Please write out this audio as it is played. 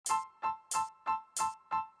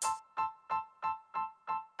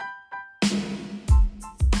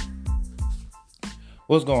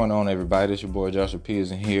What's going on, everybody? It's your boy Joshua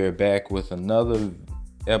Pearson here, back with another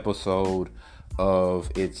episode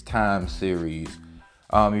of It's Time series.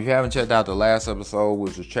 If you haven't checked out the last episode,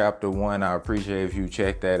 which was chapter 1, I appreciate if you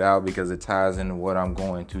check that out because it ties into what I'm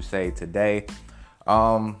going to say today.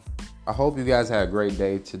 I hope you guys had a great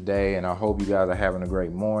day today, and I hope you guys are having a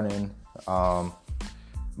great morning.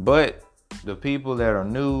 But the people that are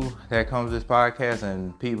new that comes to this podcast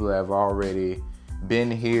and people that have already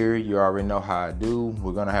been here, you already know how I do.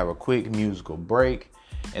 We're going to have a quick musical break,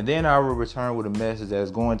 and then I will return with a message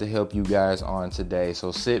that's going to help you guys on today.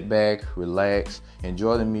 So sit back, relax,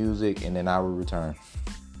 enjoy the music, and then I will return.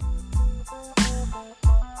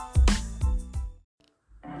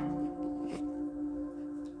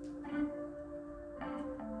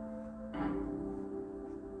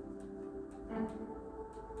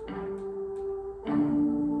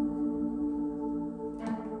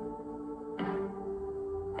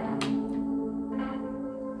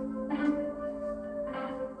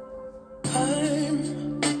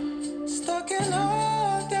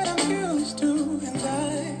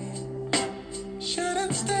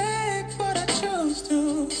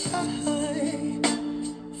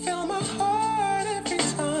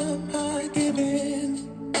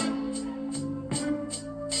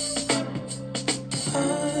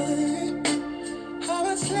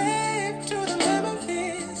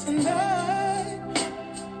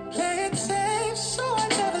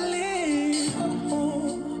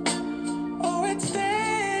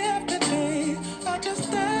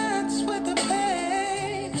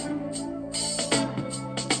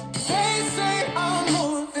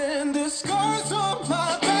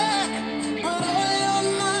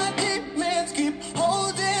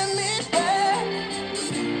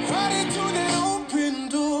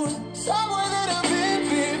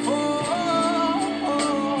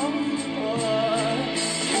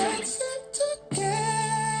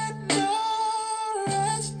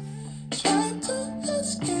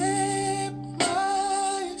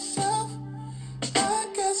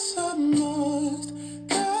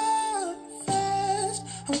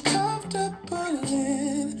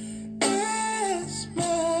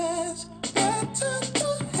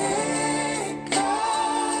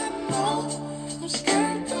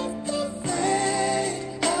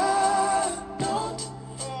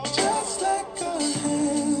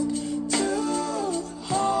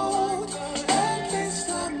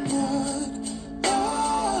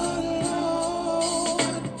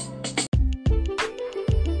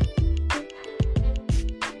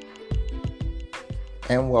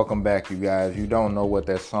 And welcome back, you guys. You don't know what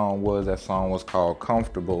that song was called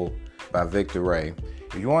Comfortable by Victor Ray.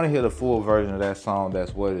 If you want to hear the full version of that song,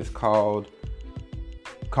 that's what it's called,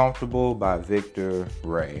 Comfortable by Victor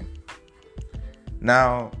Ray.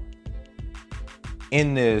 Now,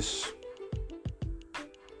 in this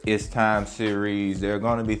It's Time series, there are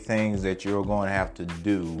going to be things that you're going to have to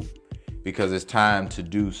do because it's time to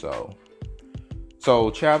do so.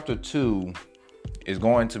 So chapter 2 is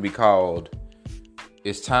going to be called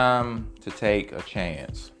It's Time to Take a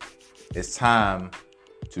Chance. It's time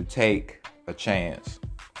to take a chance.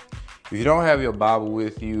 If you don't have your Bible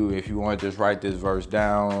with you, if you want to just write this verse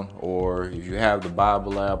down, or if you have the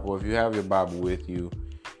Bible app, or if you have your Bible with you,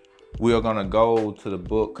 we are going to go to the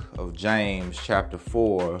book of James chapter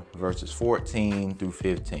 4, verses 14 through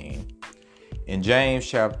 15. In James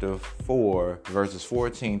chapter 4, verses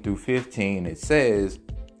 14 through 15, it says,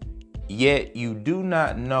 "Yet you do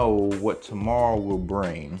not know what tomorrow will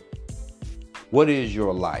bring. What is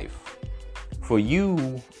your life? For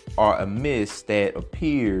you are a mist that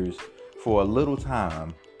appears for a little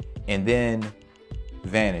time and then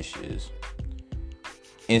vanishes.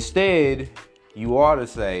 Instead, you ought to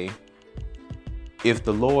say, if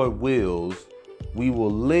the Lord wills, we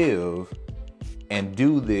will live and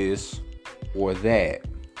do this or that."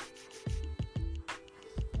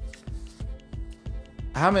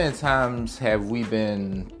 How many times have we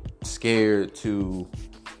been scared to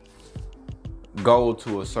go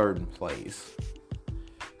to a certain place?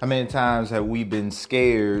 How many times have we been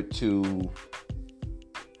scared to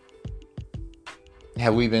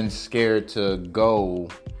go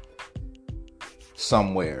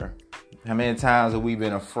somewhere? How many times have we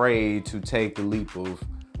been afraid to take the leap of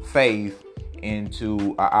faith into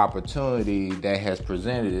an opportunity that has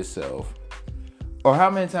presented itself? Or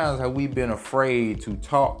how many times have we been afraid to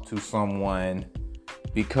talk to someone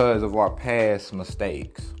because of our past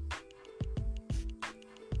mistakes?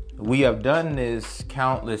 We have done this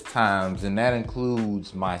countless times, and that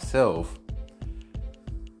includes myself.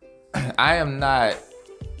 I am not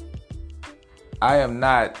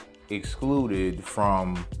excluded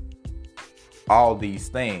from all these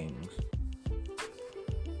things.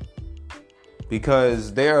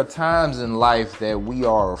 Because there are times in life that we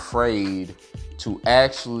are afraid to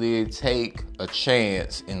actually take a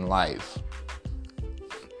chance in life.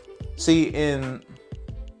 See, in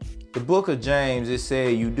the book of James, it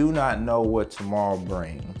said, you do not know what tomorrow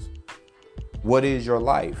brings. What is your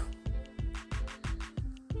life?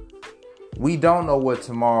 We don't know what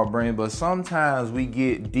tomorrow brings, but sometimes we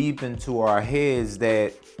get deep into our heads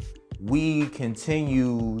that we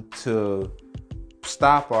continue to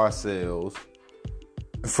stop ourselves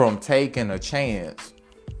from taking a chance.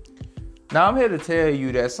 Now, I'm here to tell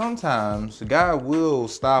you that sometimes God will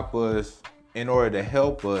stop us in order to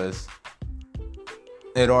help us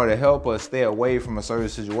stay away from a certain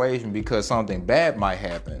situation because something bad might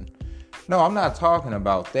happen. No, I'm not talking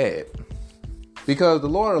about that. Because the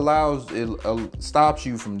Lord stops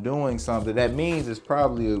you from doing something, that means it's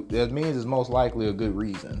most likely a good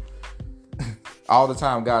reason. All the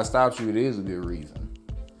time God stops you, it is a good reason.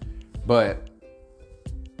 But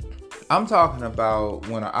I'm talking about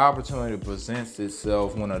when an opportunity presents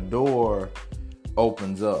itself, when a door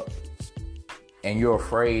opens up and you're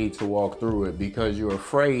afraid to walk through it because you're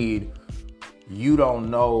afraid you don't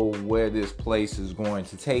know where this place is going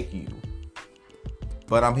to take you.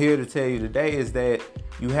 But I'm here to tell you today is that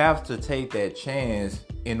you have to take that chance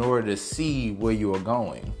in order to see where you are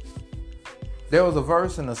going. There was a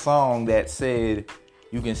verse in the song that said,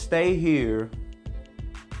 you can stay here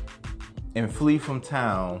and flee from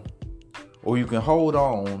town, or you can hold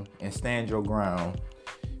on and stand your ground.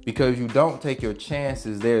 Because you don't take your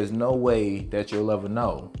chances, there is no way that you'll ever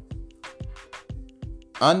know.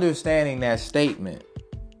 Understanding that statement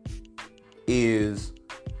is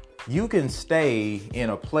you can stay in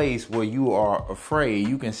a place where you are afraid.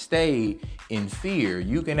 You can stay in fear.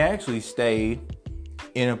 You can actually stay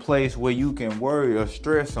in a place where you can worry or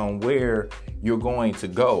stress on where you're going to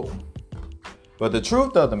go. But the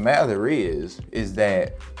truth of the matter is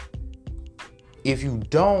that if you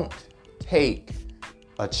don't take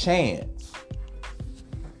a chance,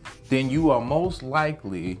 then you are most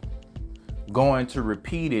likely going to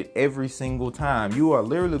repeat it every single time. You are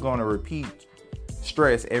literally going to repeat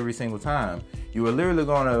stress every single time. You are literally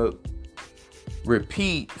going to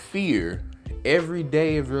repeat fear every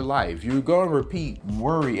day of your life. You're going to repeat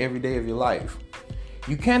worry every day of your life.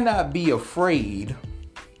 You cannot be afraid.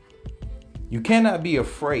 You cannot be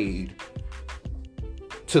afraid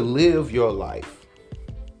to live your life.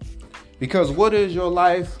 Because what is your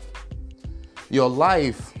life? Your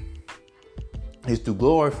life is to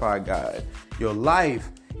glorify God. Your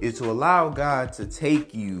life is to allow God to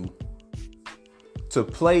take you to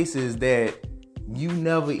places that you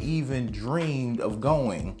never even dreamed of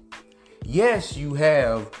going. Yes, you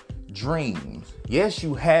have dreams. Yes,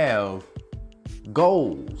 you have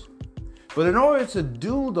goals. But in order to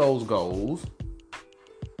do those goals,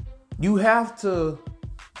 you have to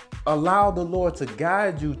allow the Lord to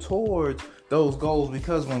guide you towards those goals,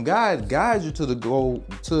 because when God guides you to the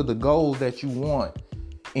goals that you want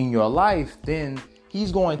in your life, then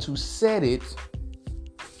He's going to set it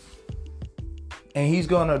and He's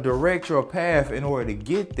going to direct your path in order to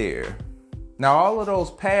get there. Now, all of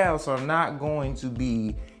those paths are not going to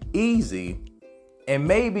be easy, and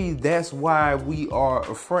maybe that's why we are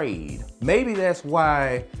afraid. Maybe that's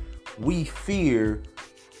why we fear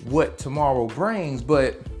what tomorrow brings,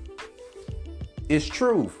 but it's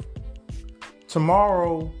truth.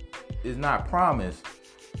 Tomorrow is not promised.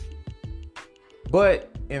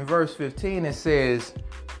 But in verse 15, it says,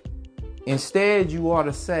 instead you ought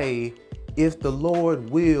to say, if the Lord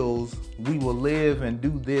wills, we will live and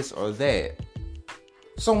do this or that.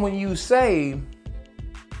 So when you say,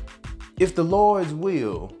 if the Lord's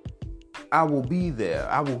will, I will be there,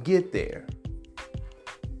 I will get there,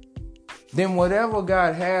 then whatever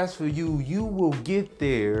God has for you, you will get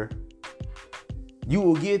there. You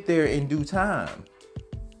will get there in due time.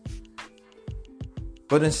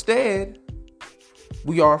 But instead,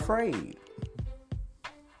 we are afraid.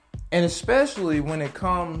 And especially when it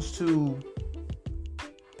comes to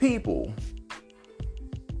people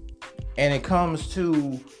and it comes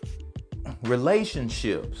to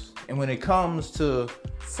relationships and when it comes to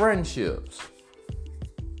friendships.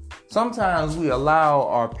 Sometimes we allow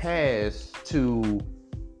our past to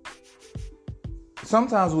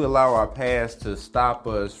stop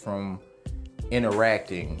us from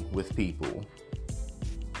interacting with people.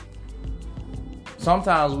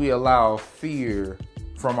 Sometimes we allow fear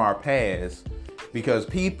from our past because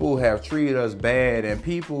people have treated us bad and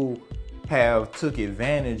people have took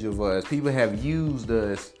advantage of us. People have used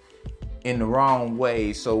us in the wrong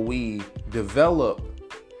way. So we develop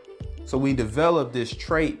this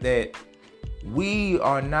trait that we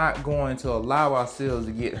are not going to allow ourselves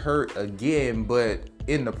to get hurt again. But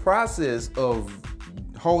in the process of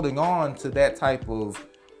holding on to that type of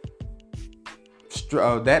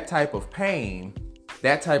pain,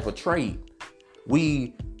 that type of trait,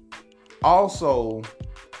 we also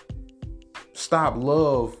stop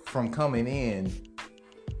love from coming in.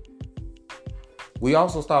 We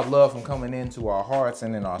also stop love from coming into our hearts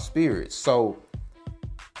and in our spirits. So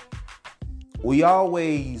we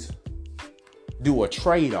always do a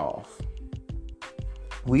trade-off.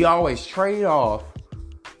 We always trade off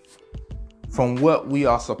from what we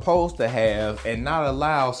are supposed to have and not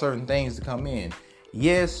allow certain things to come in.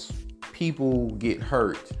 Yes, people get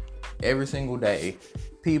hurt every single day.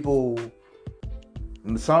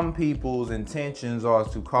 Some people's intentions are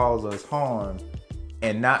to cause us harm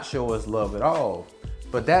and not show us love at all.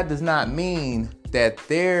 But that does not mean that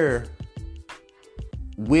their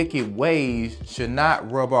wicked ways should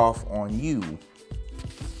not rub off on you.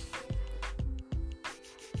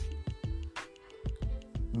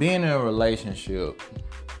 Being in a relationship,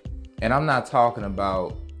 and I'm not talking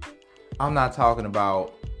about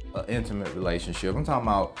an intimate relationship. I'm talking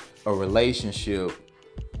about a relationship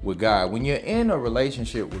with God. When you're in a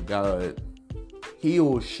relationship with God, He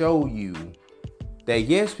will show you that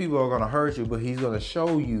yes, people are going to hurt you, but He's going to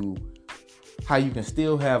show you how you can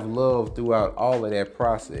still have love throughout all of that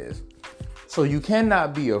process. So you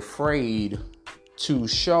cannot be afraid to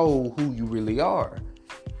show who you really are.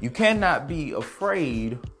 You cannot be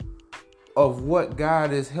afraid of what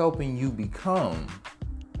God is helping you become.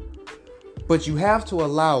 But you have to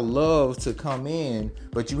allow love to come in,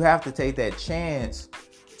 but you have to take that chance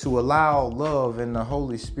to allow love and the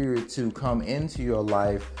Holy Spirit to come into your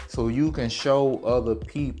life so you can show other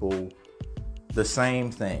people the same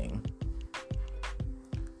thing.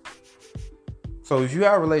 So if you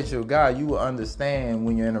have a relationship with God, you will understand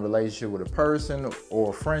when you're in a relationship with a person or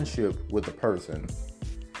a friendship with a person.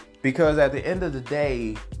 Because at the end of the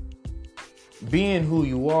day, being who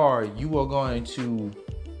you are going to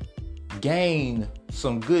gain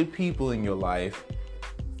some good people in your life,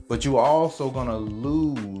 but you are also going to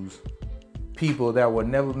lose people that were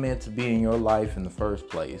never meant to be in your life in the first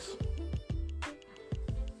place.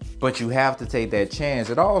 But you have to take that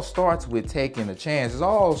chance. It all starts with taking a chance. It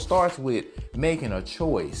all starts with making a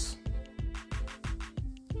choice.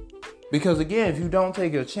 Because again, if you don't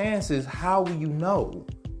take your chances, how will you know?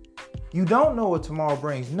 You don't know what tomorrow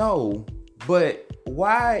brings. No, but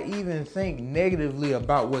why even think negatively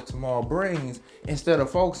about what tomorrow brings instead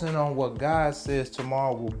of focusing on what God says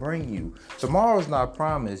tomorrow will bring you? Tomorrow's not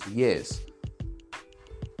promised, yes.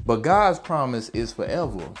 But God's promise is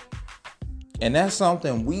forever. And that's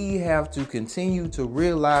something we have to continue to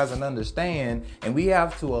realize and understand. And we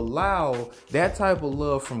have to allow that type of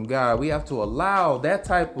love from God. We have to allow that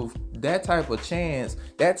type of chance,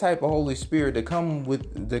 that type of Holy Spirit to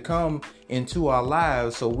come into our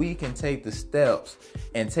lives so we can take the steps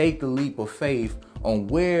and take the leap of faith on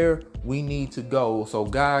where we need to go so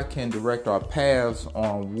God can direct our paths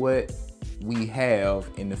on what we have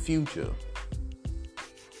in the future.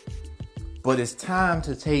 But it's time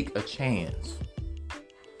to take a chance.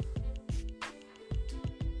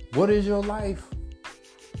 What is your life?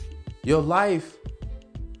 Your life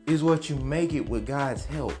is what you make it with God's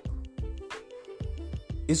help.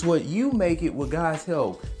 It's what you make it with God's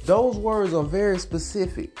help. Those words are very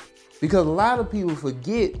specific because a lot of people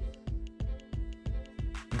forget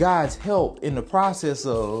God's help in the process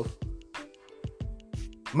of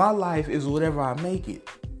my life is whatever I make it.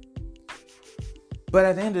 But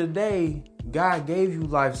at the end of the day, God gave you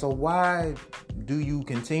life, so why do you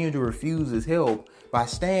continue to refuse His help by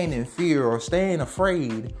staying in fear or staying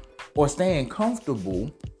afraid or staying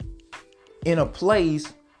comfortable in a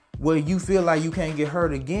place where you feel like you can't get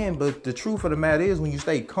hurt again? But the truth of the matter is, when you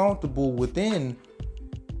stay comfortable within,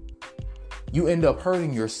 you end up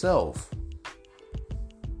hurting yourself.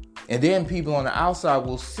 And then people on the outside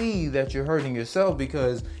will see that you're hurting yourself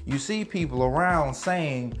because you see people around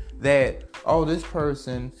saying that, oh, this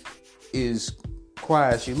person is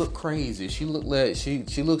quiet. She look crazy. She looks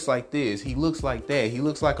like this. He looks like that. He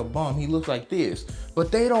looks like a bum. He looks like this.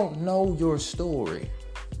 But they don't know your story.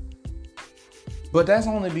 But that's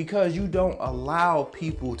only because you don't allow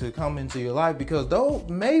people to come into your life, because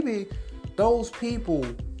maybe those people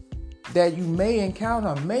that you may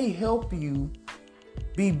encounter may help you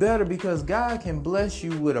be better, because God can bless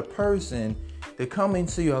you with a person to come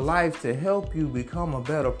into your life to help you become a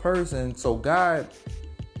better person so God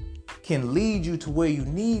can lead you to where you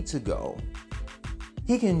need to go.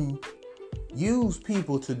 He can use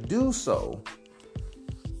people to do so.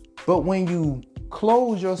 But when you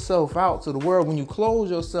close yourself out to the world, when you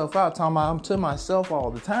close yourself out, talking about I'm to myself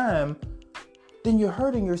all the time, then you're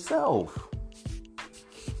hurting yourself.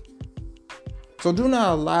 So do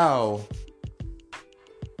not allow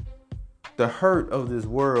the hurt of this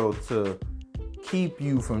world to keep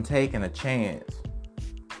you from taking a chance.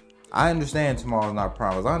 I understand tomorrow's not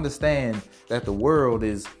promised. I understand that the world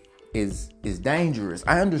is dangerous.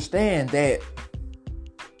 I understand that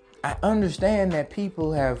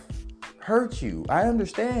people have hurt you. I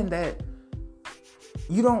understand that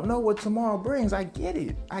you don't know what tomorrow brings. I get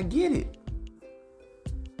it.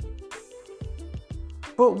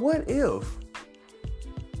 But what if?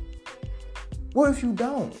 What if you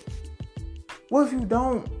don't? What if you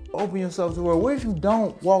don't open yourself to the world? What if you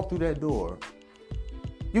don't walk through that door?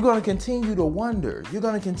 You're going to continue to wonder. You're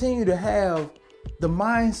going to continue to have the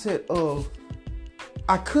mindset of,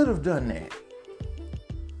 I could have done that.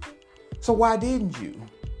 So why didn't you?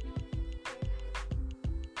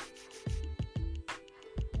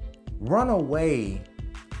 Run away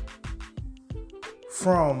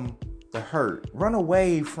from the hurt. Run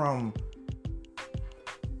away from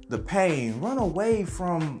the pain. Run away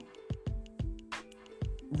from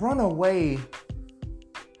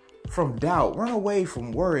doubt. Run away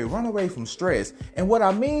from worry. Run away from stress. And what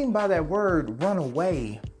I mean by that word, run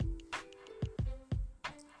away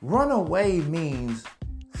means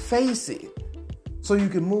face it so you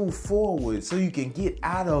can move forward, so you can get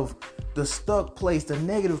out of the stuck place, the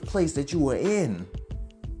negative place that you were in.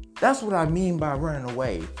 That's what I mean by running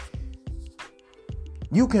away.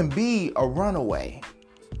 You can be a runaway.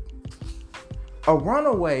 A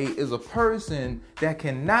runaway is a person that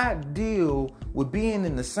cannot deal with being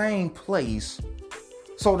in the same place,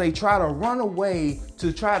 so they try to run away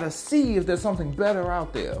to try to see if there's something better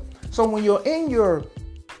out there. So when you're in your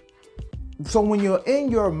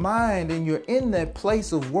mind and you're in that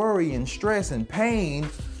place of worry and stress and pain,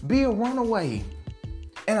 be a runaway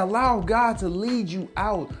and allow God to lead you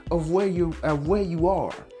out of where you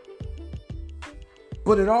are.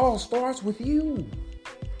 But it all starts with you.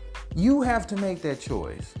 You have to make that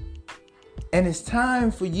choice. And it's time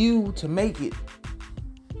for you to make it.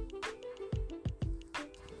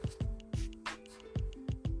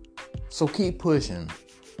 So keep pushing.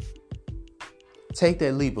 Take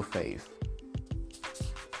that leap of faith.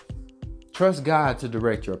 Trust God to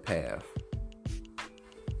direct your path.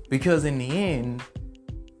 Because in the end,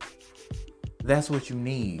 that's what you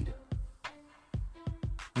need.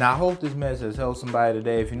 Now, I hope this message has helped somebody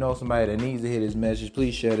today. If you know somebody that needs to hear this message,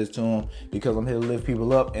 please share this to them, because I'm here to lift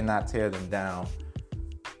people up and not tear them down.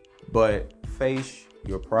 But face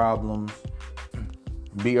your problems.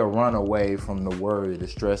 Be a runaway from the worry, the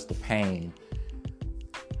stress, the pain.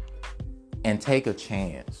 And take a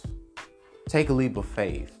chance. Take a leap of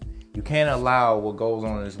faith. You can't allow what goes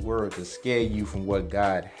on in this world to scare you from what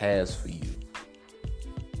God has for you.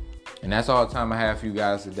 And that's all the time I have for you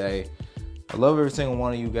guys today. I love every single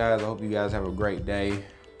one of you guys. I hope you guys have a great day.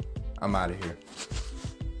 I'm out of here.